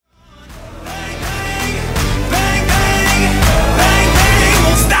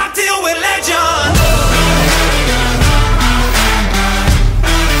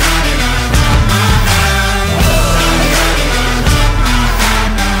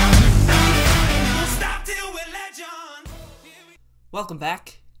Welcome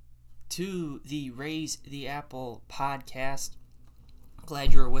back to the Raise the Apple podcast.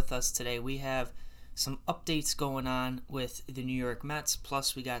 Glad you're with us today. We have some updates going on with the New York Mets,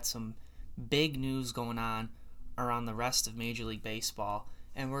 plus we got some big news going on around the rest of Major League Baseball,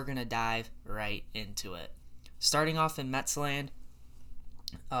 and we're going to dive right into it. Starting off in Mets land,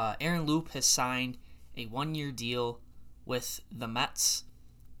 Aaron Loup has signed a one-year deal with the Mets.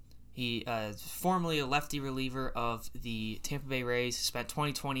 He formerly a lefty reliever of the Tampa Bay Rays, spent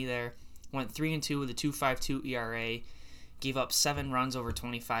 2020 there, went 3-2 with a 2.52 ERA, gave up 7 runs over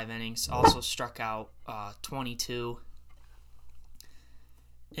 25 innings, also struck out 22.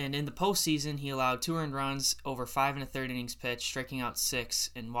 And in the postseason, he allowed 2 earned runs over 5 1/3 innings pitched, striking out 6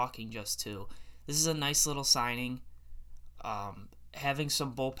 and walking just 2. This is a nice little signing. Having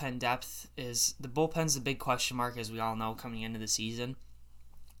some bullpen depth the bullpen's the big question mark, as we all know, coming into the season.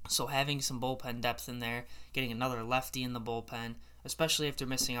 So having some bullpen depth in there, getting another lefty in the bullpen, especially after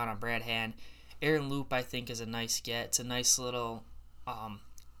missing out on Brad Hand, Aaron Loup, I think, is a nice get. It's a nice little,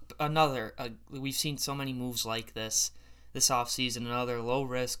 we've seen so many moves like this offseason, another low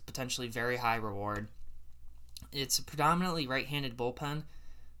risk, potentially very high reward. It's a predominantly right-handed bullpen,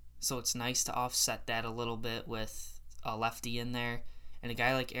 so it's nice to offset that a little bit with a lefty in there. And a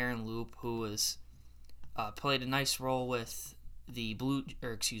guy like Aaron Loup, who has played a nice role with the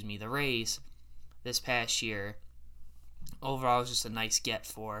Rays this past year. Overall, it was just a nice get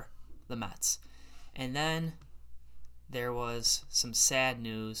for the Mets. And then there was some sad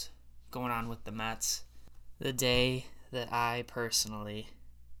news going on with the Mets. The day that I personally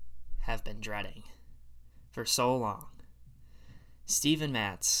have been dreading for so long. Steven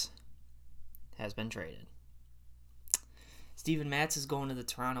Matz has been traded. Steven Matz is going to the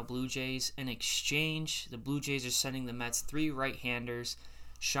Toronto Blue Jays. In exchange, the Blue Jays are sending the Mets 3 right-handers,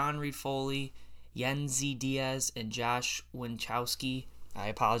 Sean Reed-Foley, Yennsy Diaz, and Josh Winchowski. I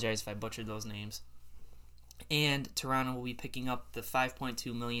apologize if I butchered those names. And Toronto will be picking up the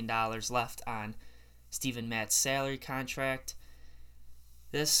 $5.2 million left on Steven Matz's salary contract.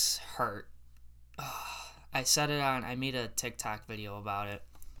 This hurt. I made a TikTok video about it.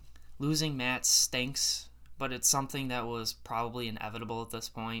 Losing Matz stinks, but it's something that was probably inevitable at this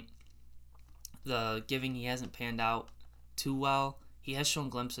point. Given he hasn't panned out too well, he has shown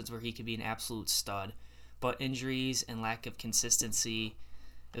glimpses where he could be an absolute stud, but injuries and lack of consistency,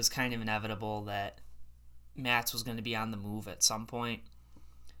 it was kind of inevitable that Matz was going to be on the move at some point.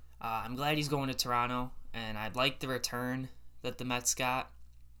 I'm glad he's going to Toronto, and I like the return that the Mets got.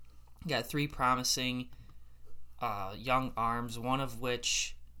 Got 3 promising young arms, one of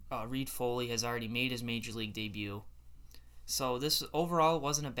which Reed-Foley has already made his Major League debut. So this overall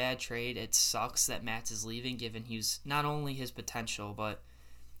wasn't a bad trade. It sucks that Matz is leaving, given he was not only his potential, but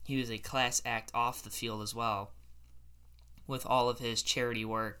he was a class act off the field as well, with all of his charity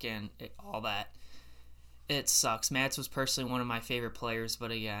work and all that. It sucks. Matz was personally one of my favorite players,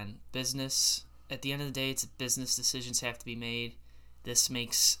 but again, business. At the end of the day, it's business decisions have to be made. This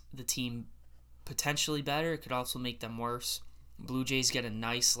makes the team potentially better. It could also make them worse. Blue Jays get a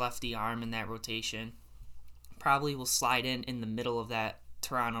nice lefty arm in that rotation. Probably will slide in the middle of that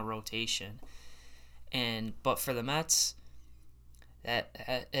Toronto rotation. But for the Mets,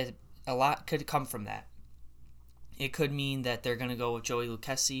 a lot could come from that. It could mean that they're going to go with Joey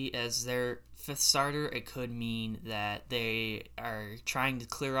Lucchesi as their 5th starter. It could mean that they are trying to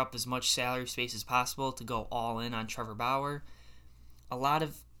clear up as much salary space as possible to go all in on Trevor Bauer. A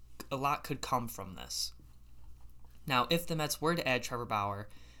lot could come from this. Now, if the Mets were to add Trevor Bauer,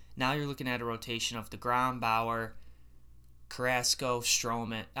 now you're looking at a rotation of DeGrom, Bauer, Carrasco,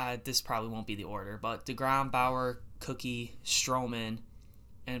 Stroman. This probably won't be the order, but DeGrom, Bauer, Cookie, Stroman,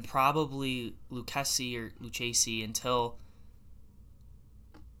 and probably Lucchesi until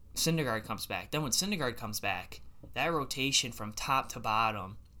Syndergaard comes back. Then when Syndergaard comes back, that rotation from top to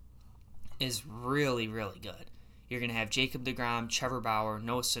bottom is really, really good. You're going to have Jacob DeGrom, Trevor Bauer,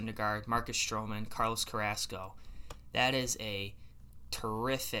 Noah Syndergaard, Marcus Stroman, Carlos Carrasco. That is a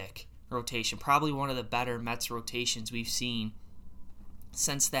terrific rotation. Probably one of the better Mets rotations we've seen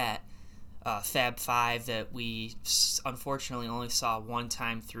since that Fab Five that we unfortunately only saw one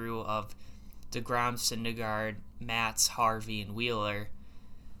time through of DeGrom, Syndergaard, Matz, Harvey, and Wheeler.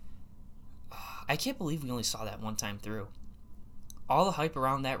 I can't believe we only saw that one time through. All the hype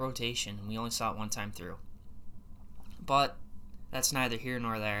around that rotation, and we only saw it one time through. But that's neither here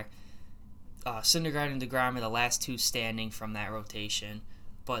nor there. Syndergaard and DeGrom are the last 2 standing from that rotation.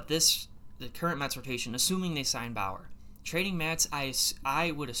 But the current Mets rotation, assuming they sign Bauer. Trading Matz,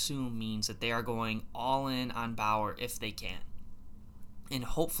 I would assume, means that they are going all in on Bauer if they can. And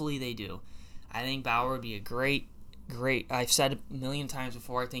hopefully they do. I think Bauer would be a great great. I've said a million times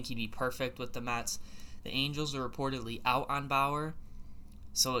before, I think he'd be perfect with the Mets. The Angels are reportedly out on Bauer,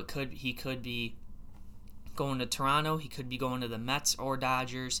 so he could be going to Toronto. He could be going to the Mets or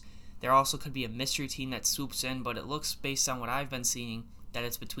Dodgers. There also could be a mystery team that swoops in, but it looks, based on what I've been seeing, that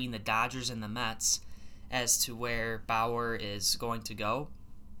it's between the Dodgers and the Mets as to where Bauer is going to go.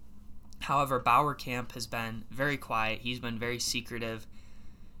 However, Bauer camp has been very quiet. He's been very secretive,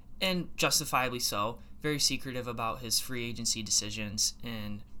 and justifiably so, very secretive about his free agency decisions.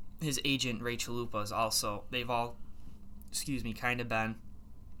 And his agent, Ray Chalupa, is also, they've all, kind of been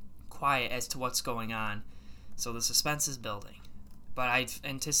quiet as to what's going on. So the suspense is building. But I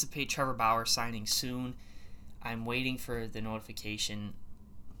anticipate Trevor Bauer signing soon. I'm waiting for the notification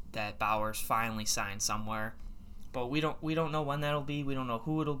that Bauer's finally signed somewhere. But we don't know when that'll be. We don't know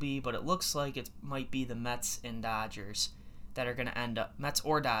who it'll be. But it looks like it might be the Mets and Dodgers that are going to end up, Mets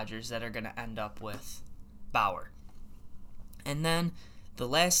or Dodgers that are going to end up with Bauer. And then the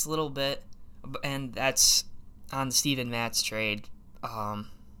last little bit, and that's on the Steven Matz trade.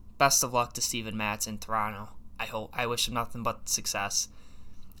 Best of luck to Steven Matz in Toronto. I wish him nothing but success.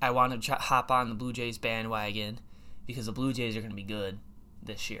 I want to hop on the Blue Jays bandwagon because the Blue Jays are going to be good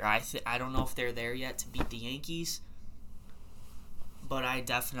this year. I don't know if they're there yet to beat the Yankees, but I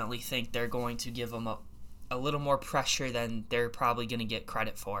definitely think they're going to give them a little more pressure than they're probably going to get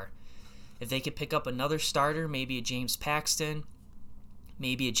credit for. If they could pick up another starter, maybe a James Paxton,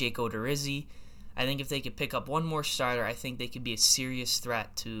 maybe a Jake Odorizzi, I think if they could pick up one more starter, I think they could be a serious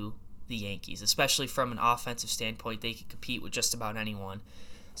threat to the Yankees, especially from an offensive standpoint. They could compete with just about anyone.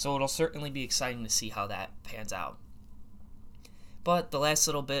 So it'll certainly be exciting to see how that pans out. But the last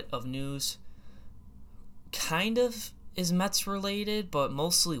little bit of news kind of is Mets related, but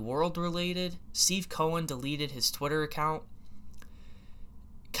mostly world related. Steve Cohen deleted his Twitter account.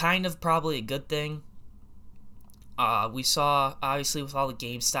 Kind of probably a good thing. We saw, obviously, with all the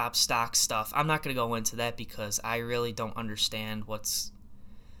GameStop stock stuff. I'm not going to go into that because I really don't understand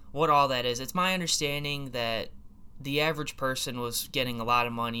what all that is. It's my understanding that the average person was getting a lot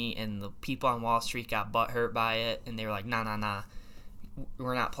of money and the people on Wall Street got butthurt by it, and they were like, nah,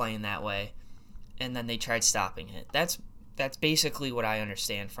 we're not playing that way. And then they tried stopping it. That's basically what I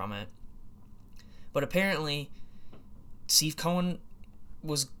understand from it. But apparently, Steve Cohen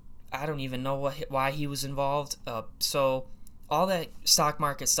was, I don't even know why he was involved. So all that stock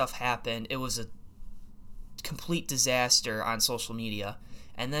market stuff happened. It was a complete disaster on social media.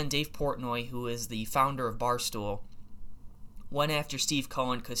 And then Dave Portnoy, who is the founder of Barstool, went after Steve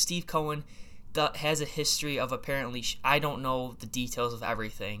Cohen because Steve Cohen has a history of apparently, I don't know the details of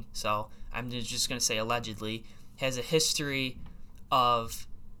everything, so I'm just going to say allegedly, has a history of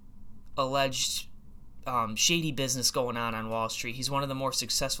alleged shady business going on Wall Street. He's one of the more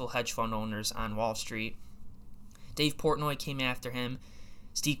successful hedge fund owners on Wall Street. Dave Portnoy came after him.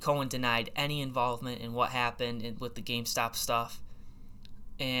 Steve Cohen denied any involvement in what happened with the GameStop stuff.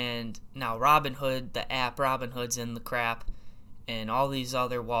 And now Robinhood, the app Robinhood's in the crap, and all these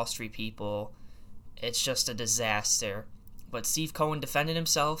other Wall Street people, it's just a disaster. But Steve Cohen defended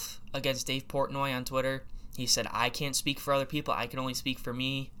himself against Dave Portnoy on Twitter. He said, I can't speak for other people, I can only speak for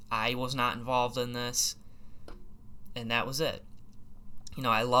me. I was not involved in this. And that was it. You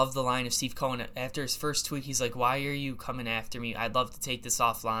know, I love the line of Steve Cohen. After his first tweet, he's like, why are you coming after me? I'd love to take this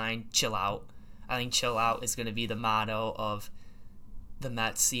offline. Chill out. I think chill out is going to be the motto of the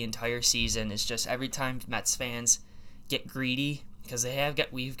Mets the entire season. It's just every time Mets fans get greedy, because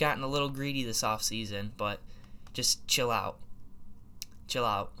we've gotten a little greedy this offseason, but just chill out. Chill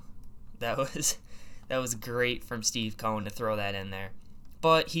out. That was great from Steve Cohen to throw that in there.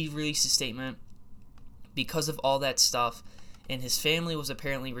 But he released a statement because of all that stuff, and his family was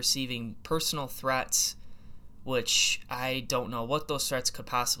apparently receiving personal threats, which I don't know what those threats could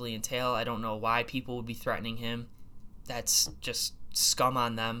possibly entail. I don't know why people would be threatening him. That's just scum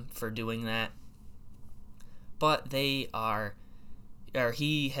on them for doing that. But he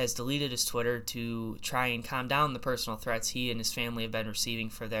has deleted his Twitter to try and calm down the personal threats he and his family have been receiving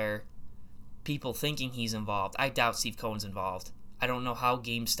for their people thinking he's involved. I doubt Steve Cohen's involved. I don't know how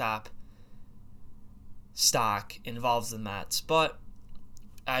GameStop stock involves the Mets, but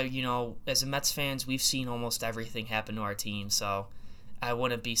as a Mets fans, we've seen almost everything happen to our team, so I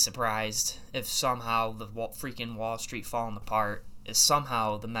wouldn't be surprised if somehow the freaking Wall Street falling apart is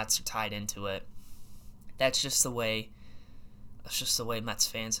somehow the Mets are tied into it. That's just the way Mets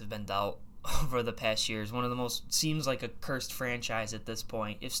fans have been dealt over the past years. One of the most, seems like a cursed franchise at this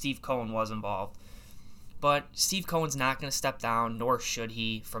point, if Steve Cohen was involved. But Steve Cohen's not going to step down, nor should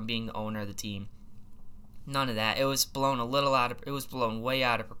he, from being the owner of the team. None of that. It was blown way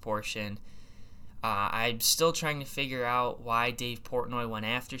out of proportion. I'm still trying to figure out why Dave Portnoy went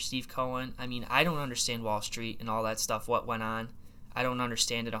after Steve Cohen. I mean, I don't understand Wall Street and all that stuff, what went on. I don't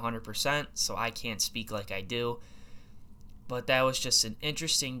understand it 100%, so I can't speak like I do. But that was just an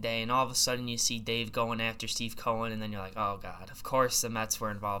interesting day, and all of a sudden you see Dave going after Steve Cohen, and then you're like, oh God, of course the Mets were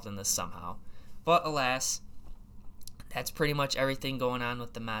involved in this somehow. But alas, that's pretty much everything going on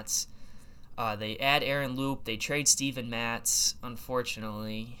with the Mets. They add Aaron Loop, they trade Steven Matz,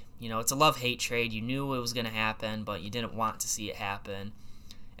 unfortunately. You know, it's a love-hate trade. You knew it was going to happen, but you didn't want to see it happen.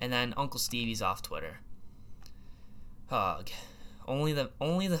 And then Uncle Stevie's off Twitter. Ugh. Only the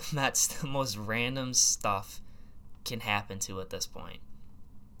Mets, the most random stuff can happen to at this point.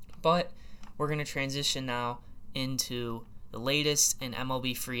 But we're going to transition now into the latest in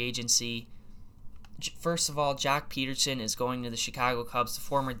MLB free agency. First of all, Jock Peterson is going to the Chicago Cubs, the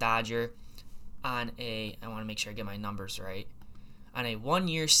former Dodger, on I want to make sure I get my numbers right, on a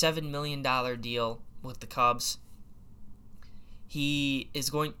 1-year, $7 million deal with the Cubs. He's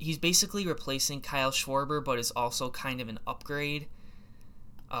basically replacing Kyle Schwarber, but is also kind of an upgrade.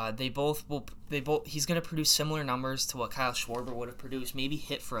 He's going to produce similar numbers to what Kyle Schwarber would have produced, maybe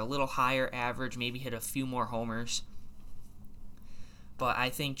hit for a little higher average, maybe hit a few more homers. But I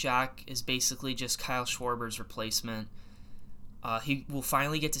think Jock is basically just Kyle Schwarber's replacement. He will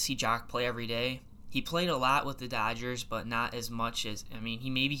finally get to see Jock play every day. He played a lot with the Dodgers, but not as much as,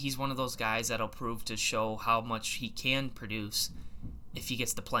 he's one of those guys that'll prove to show how much he can produce if he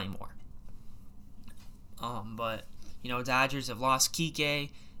gets to play more. But, Dodgers have lost Kike,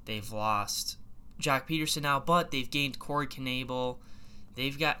 they've lost Jock Peterson now, but they've gained Corey Knebel.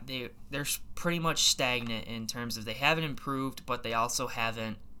 They're pretty much stagnant in terms of they haven't improved, but they also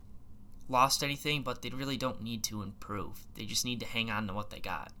haven't lost anything, but they really don't need to improve. They just need to hang on to what they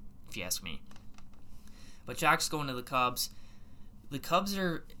got, if you ask me. But Jock's going to the Cubs. The Cubs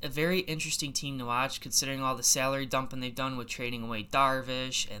are a very interesting team to watch, considering all the salary dumping they've done with trading away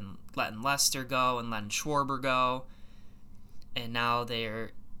Darvish and letting Lester go and letting Schwarber go. And now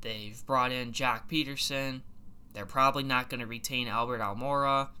they've brought in Jock Peterson. They're probably not going to retain Albert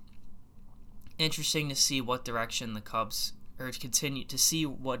Almora. Interesting to see what direction the Cubs, or to continue to see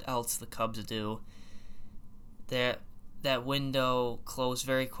what else the Cubs do. That window closed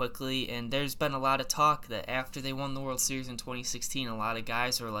very quickly, and there's been a lot of talk that after they won the World Series in 2016, a lot of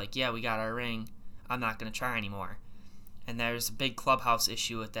guys were like, yeah, we got our ring, I'm not going to try anymore. And there's a big clubhouse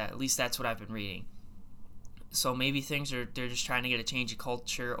issue with that. At least that's what I've been reading. So maybe they're just trying to get a change of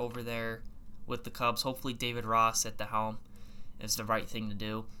culture over there with the Cubs. Hopefully David Ross at the helm is the right thing to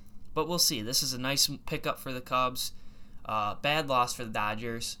do. But we'll see. This is a nice pickup for the Cubs. Bad loss for the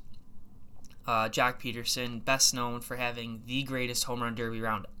Dodgers. Jock Peterson, best known for having the greatest home run derby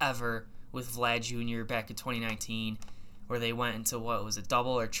round ever with Vlad Jr. back in 2019, where they went into a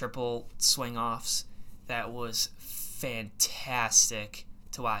double or triple swing-offs. That was fantastic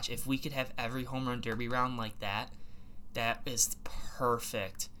to watch. If we could have every home run derby round like that, that is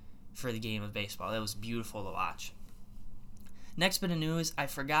perfect for the game of baseball. That was beautiful to watch. Next bit of news I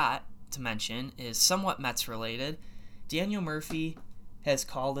forgot to mention is somewhat Mets related. Daniel Murphy has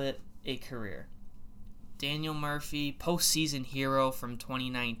called it a career. Daniel Murphy, postseason hero from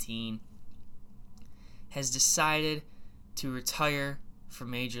 2019, has decided to retire from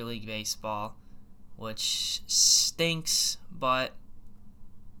Major League Baseball, which stinks, but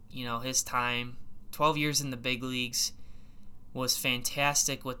his time, 12 years in the big leagues, was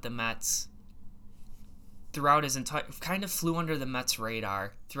fantastic with the Mets. Throughout his kind of flew under the Mets'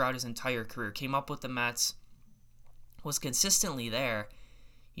 radar throughout his entire career. Came up with the Mets, was consistently there.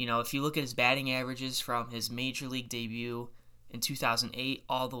 If you look at his batting averages from his Major League debut in 2008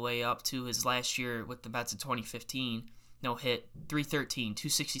 all the way up to his last year with the Mets in 2015, hit 313,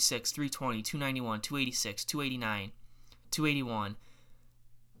 266, 320, 291, 286, 289, 281.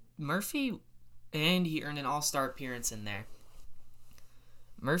 Murphy, and he earned an all-star appearance in there.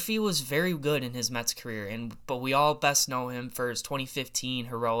 Murphy was very good in his Mets career, but we all best know him for his 2015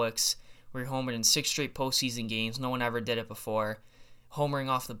 heroics, where he homered in 6 straight postseason games. No one ever did it before. Homering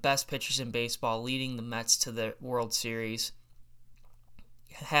off the best pitchers in baseball, leading the Mets to the World Series.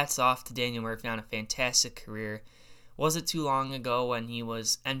 Hats off to Daniel Murphy on a fantastic career. Wasn't too long ago when he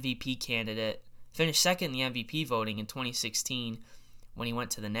was MVP candidate. Finished second in the MVP voting in 2016 when he went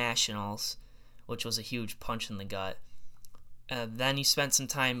to the Nationals, which was a huge punch in the gut. Then he spent some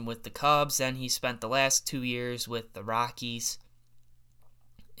time with the Cubs. Then he spent the last 2 years with the Rockies.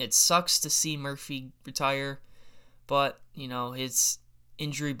 It sucks to see Murphy retire, but, his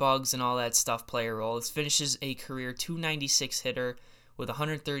injury bugs and all that stuff play a role. He finishes a career .296 hitter with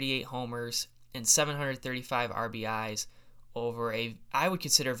 138 homers and 735 RBIs, over I would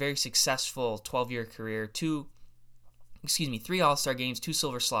consider, a very successful 12-year career. 3 All-Star games, 2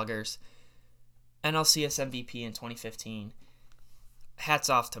 Silver Sluggers, NLCS MVP in 2015. Hats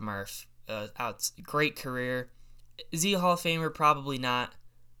off to Murph. Great career. Is he a Hall of Famer? Probably not,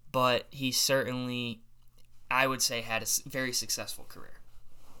 but he certainly, I would say, had a very successful career.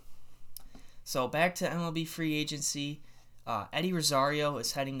 So back to MLB free agency. Eddie Rosario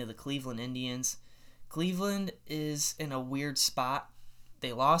is heading to the Cleveland Indians. Cleveland is in a weird spot.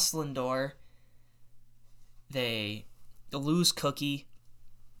 They lost Lindor. They lose Cookie.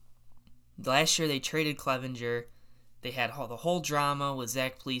 Last year they traded Clevenger. They had the whole drama with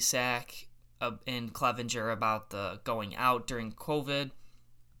Zach Plesac and Clevenger about the going out during COVID.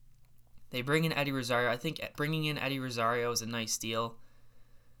 They bring in Eddie Rosario. I think bringing in Eddie Rosario is a nice deal.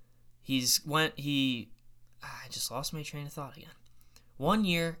 I just lost my train of thought again. 1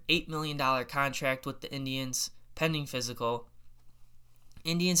 year, $8 million contract with the Indians, pending physical.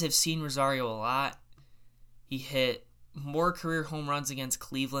 Indians have seen Rosario a lot. He hit more career home runs against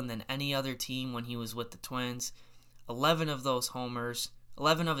Cleveland than any other team when he was with the Twins. 11 of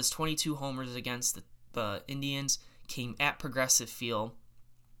his 22 homers against the Indians came at Progressive Field.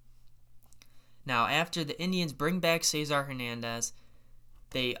 Now, after the Indians bring back Cesar Hernandez,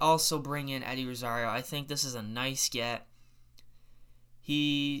 they also bring in Eddie Rosario. I think this is a nice get.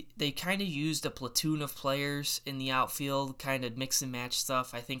 They kind of used a platoon of players in the outfield, kind of mix and match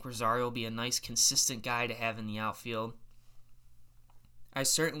stuff. I think Rosario will be a nice, consistent guy to have in the outfield. I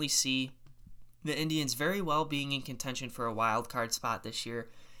certainly see the Indians very well being in contention for a wild card spot this year.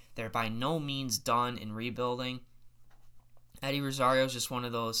 They're by no means done in rebuilding. Eddie Rosario is just one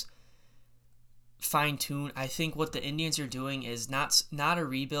of those fine-tune. I think what the Indians are doing is not a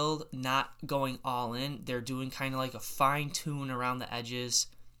rebuild, not going all in. They're doing kind of like a fine-tune around the edges,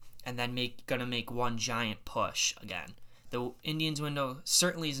 and then gonna make one giant push again. The Indians window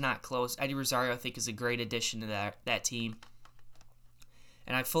certainly is not close. Eddie Rosario, I think, is a great addition to that team,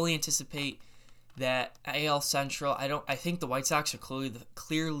 and I fully anticipate that AL Central. I think the White Sox are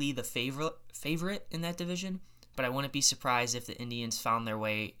clearly the favorite in that division. But I wouldn't be surprised if the Indians found their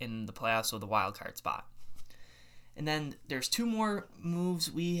way in the playoffs with a wild card spot. And then there's 2 more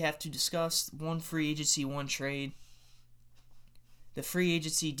moves we have to discuss. 1 free agency, 1 trade. The free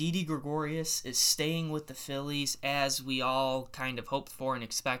agency, Didi Gregorius is staying with the Phillies, as we all kind of hoped for and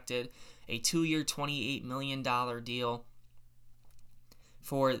expected. A 2-year, $28 million deal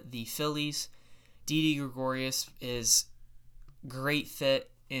for the Phillies. Didi Gregorius is great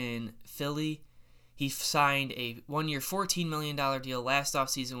fit in Philly. He signed a 1-year, $14 million deal last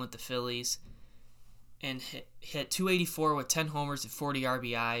offseason with the Phillies and hit .284 with 10 homers and 40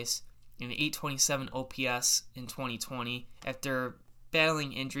 RBIs and an .827 OPS in 2020 after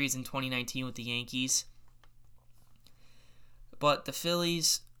battling injuries in 2019 with the Yankees. But the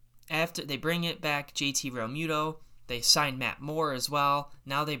Phillies, after they bring it back JT Realmuto, they signed Matt Moore as well.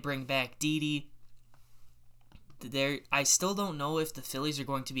 Now they bring back Didi. I still don't know if the Phillies are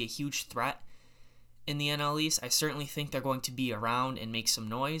going to be a huge threat in the NL East. I certainly think they're going to be around and make some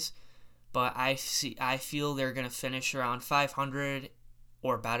noise, but I feel they're going to finish around 500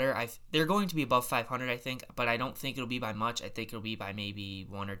 or better. They're going to be above 500, I think, but I don't think it'll be by much. I think it'll be by maybe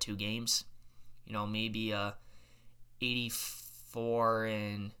 1 or 2 games. Maybe 84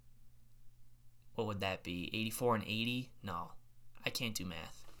 and what would that be? 84 and 80? No, I can't do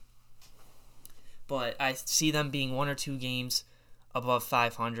math. But I see them being 1 or 2 games above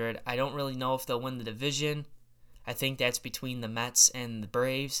 500. I don't really know if they'll win the division. I think that's between the Mets and the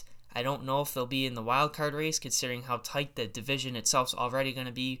Braves. I don't know if they'll be in the wild card race, considering how tight the division itself is already going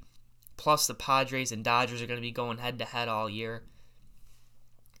to be. Plus, the Padres and Dodgers are going to be going head-to-head all year.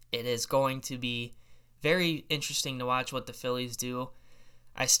 It is going to be very interesting to watch what the Phillies do.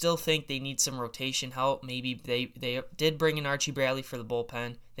 I still think they need some rotation help. Maybe they did bring in Archie Bradley for the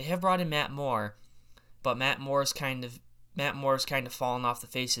bullpen. They have brought in Matt Moore, but Matt Moore's kind of fallen off the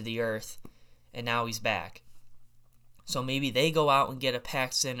face of the earth, and now he's back. So maybe they go out and get a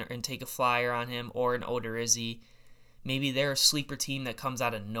Paxton and take a flyer on him, or an Odorizzi. Maybe they're a sleeper team that comes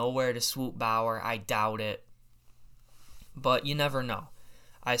out of nowhere to swoop Bauer. I doubt it, but you never know.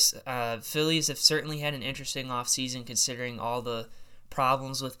 Phillies have certainly had an interesting offseason, considering all the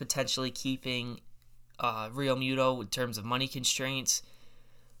problems with potentially keeping Realmuto in terms of money constraints.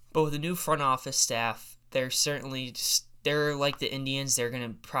 But with the new front office staff, they're like the Indians.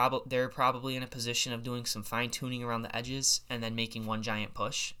 They're probably in a position of doing some fine tuning around the edges and then making one giant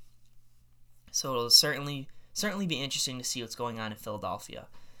push. So it'll certainly be interesting to see what's going on in Philadelphia.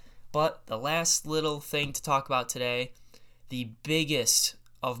 But the last little thing to talk about today, the biggest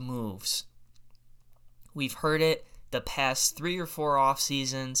of moves. We've heard it the past 3 or 4 off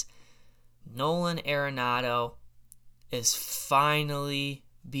seasons, Nolan Arenado is finally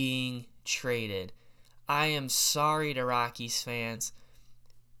being traded. I am sorry to Rockies fans.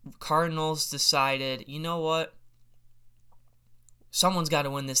 Cardinals decided, you know what? Someone's got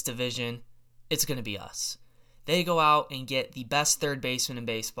to win this division. It's going to be us. They go out and get the best third baseman in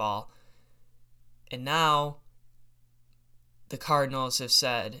baseball. And now the Cardinals have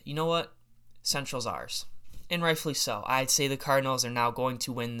said, you know what? Central's ours. And rightfully so. I'd say the Cardinals are now going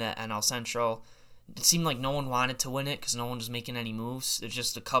to win the NL Central. It seemed like no one wanted to win it because no one was making any moves. It's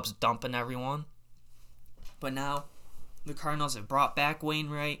just the Cubs dumping everyone. But now the Cardinals have brought back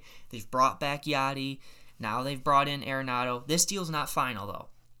Wainwright. They've brought back Yachty. Now they've brought in Arenado. This deal's not final, though,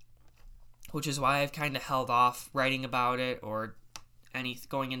 which is why I've kind of held off writing about it or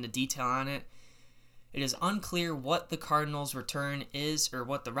going into detail on it. It is unclear what the Cardinals' return is or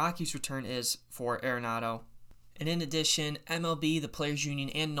what the Rockies' return is for Arenado. And in addition, MLB, the Players Union,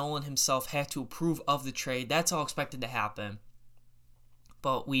 and Nolan himself had to approve of the trade. That's all expected to happen.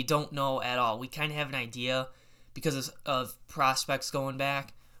 But we don't know at all. We kind of have an idea because of prospects going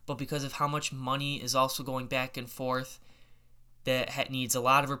back, but because of how much money is also going back and forth, that needs a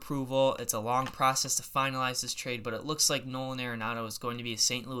lot of approval. It's a long process to finalize this trade, but it looks like Nolan Arenado is going to be a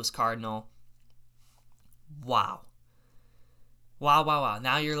St. Louis Cardinal. Wow. Wow.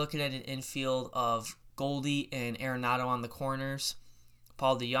 Now you're looking at an infield of Goldie and Arenado on the corners.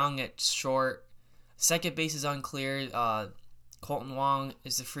 Paul DeYoung at short. Second base is unclear. Colton Wong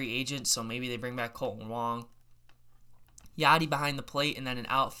is the free agent, so maybe they bring back Colton Wong. Yachty behind the plate, and then an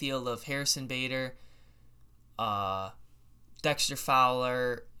outfield of Harrison Bader, Dexter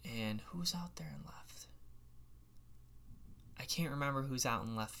Fowler, and who's out there in left? I can't remember who's out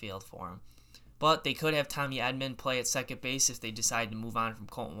in left field for him. But they could have Tommy Edman play at second base if they decide to move on from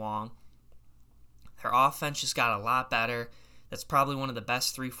Colton Wong. Their offense just got a lot better. That's probably one of the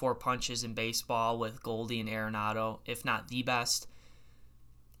best 3-4 punches in baseball with Goldie and Arenado, if not the best.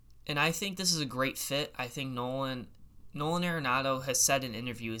 And I think this is a great fit. I think Nolan Arenado has said in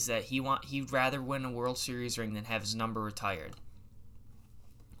interviews that he'd rather win a World Series ring than have his number retired,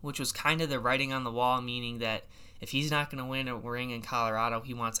 which was kind of the writing on the wall, meaning that if he's not going to win a ring in Colorado,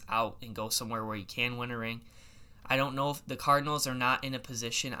 he wants out and go somewhere where he can win a ring. I don't know if the Cardinals are not in a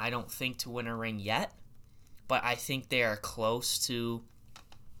position, I don't think, to win a ring yet, but I think they are close to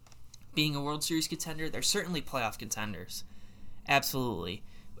being a World Series contender. They're certainly playoff contenders. Absolutely.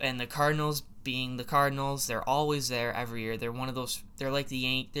 And the Cardinals being the Cardinals, they're always there every year. They're one of those, they're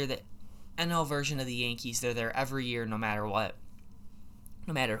the NL version of the Yankees. They're there every year no matter what.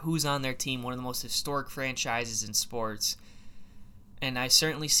 No matter who's on their team, one of the most historic franchises in sports. And I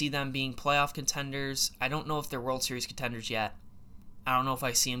certainly see them being playoff contenders. I don't know if they're World Series contenders yet. I don't know if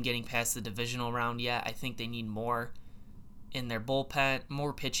I see them getting past the divisional round yet. I think they need more in their bullpen,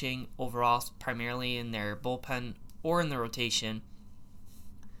 more pitching overall, primarily in their bullpen or in the rotation.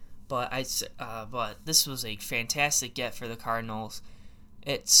 But this was a fantastic get for the Cardinals.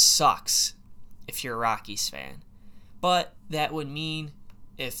 It sucks if you're a Rockies fan. But that would mean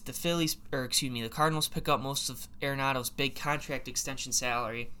if the Cardinals pick up most of Arenado's big contract extension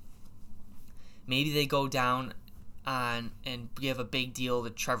salary, maybe they go down on and give a big deal to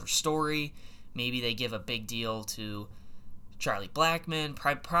Trevor Story. Maybe they give a big deal to Charlie Blackmon.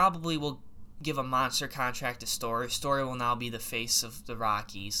 Probably will give a monster contract to Story. Story will now be the face of the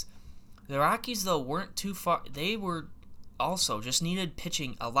Rockies. The Rockies, though, weren't too far. They were also just needed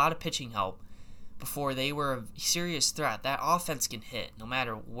a lot of pitching help before they were a serious threat. That offense can hit no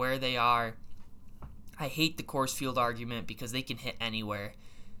matter where they are. I hate the Coors Field argument because they can hit anywhere.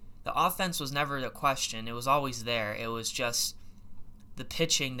 The offense was never the question. It was always there. It was just the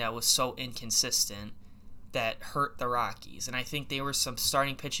pitching that was so inconsistent that hurt the Rockies. And I think they were some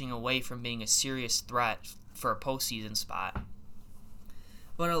starting pitching away from being a serious threat for a postseason spot.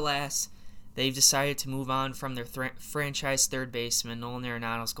 But alas, they've decided to move on from their franchise third baseman. Nolan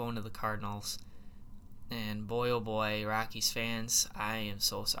Arenado's going to the Cardinals. And boy, oh boy, Rockies fans, I am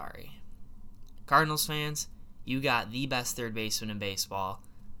so sorry. Cardinals fans, you got the best third baseman in baseball.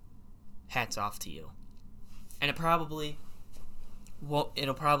 Hats off to you. And it'll probably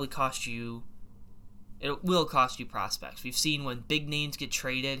cost you. It will cost you prospects. We've seen when big names get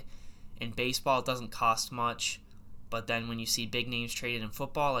traded in baseball, it doesn't cost much. But then when you see big names traded in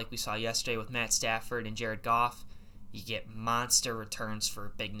football, like we saw yesterday with Matt Stafford and Jared Goff, you get monster returns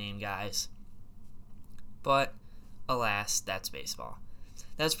for big name guys. But alas, that's baseball.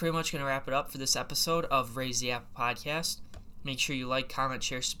 That's pretty much going to wrap it up for this episode of Raise the Apple Podcast. Make sure you like, comment,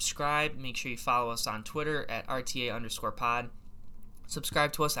 share, subscribe. Make sure you follow us on Twitter at RTA_pod.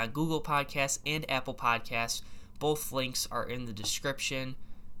 Subscribe to us on Google Podcasts and Apple Podcasts. Both links are in the description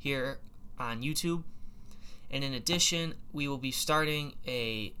here on YouTube. And in addition, we will be starting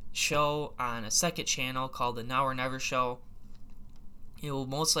a show on a second channel called the Now or Never Show. It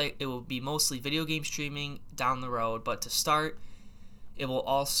will be mostly video game streaming down the road, but to start, it will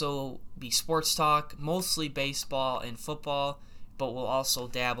also be sports talk, mostly baseball and football, but we'll also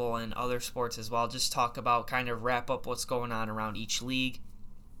dabble in other sports as well. Just talk about, kind of wrap up what's going on around each league.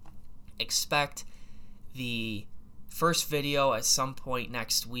 Expect the first video at some point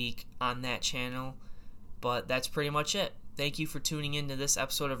next week on that channel. But that's pretty much it. Thank you for tuning in to this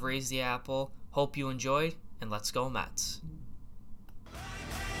episode of Raise the Apple. Hope you enjoyed, and let's go Mets.